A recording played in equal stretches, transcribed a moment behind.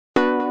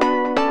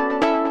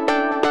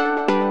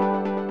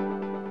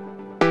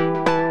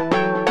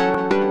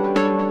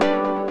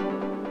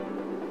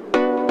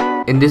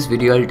In this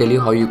video, I'll tell you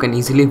how you can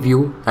easily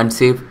view and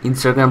save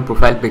Instagram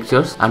profile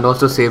pictures and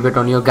also save it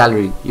on your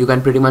gallery. You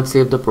can pretty much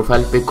save the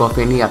profile pic of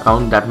any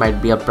account that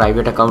might be a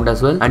private account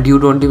as well, and you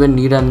don't even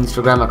need an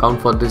Instagram account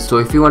for this. So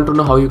if you want to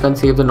know how you can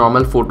save the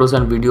normal photos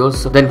and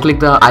videos, then click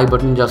the I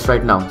button just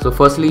right now. So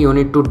firstly, you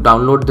need to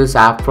download this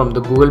app from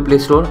the Google Play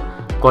Store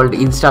called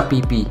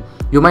InstaPP.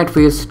 You might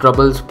face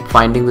troubles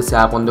finding this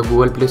app on the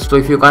Google Play Store.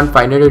 So if you can't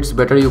find it, it's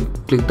better you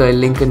click the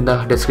link in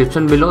the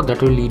description below. That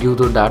will lead you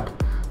to that.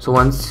 So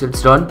once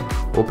it's done,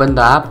 open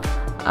the app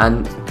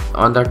and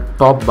on the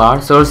top bar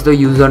search the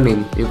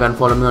username. You can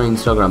follow me on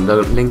Instagram.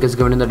 The link is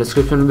given in the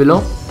description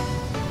below.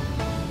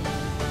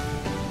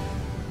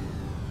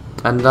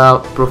 And the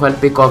profile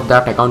pic of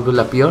that account will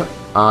appear.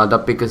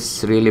 The pic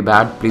is really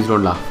bad, please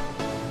don't laugh.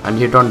 And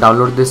hit on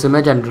download this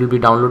image and it will be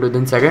downloaded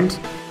within seconds.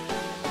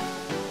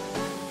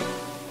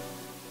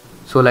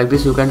 So like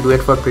this you can do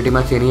it for pretty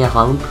much any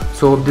account.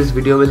 So hope this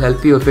video will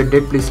help you. If it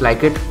did, please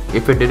like it.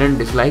 If it didn't,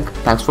 dislike.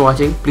 Thanks for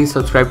watching. Please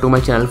subscribe to my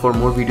channel for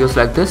more videos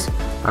like this,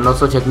 and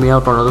also check me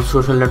out on other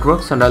social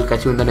networks, and I'll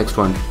catch you in the next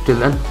one. Till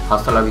then,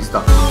 hasta la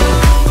vista.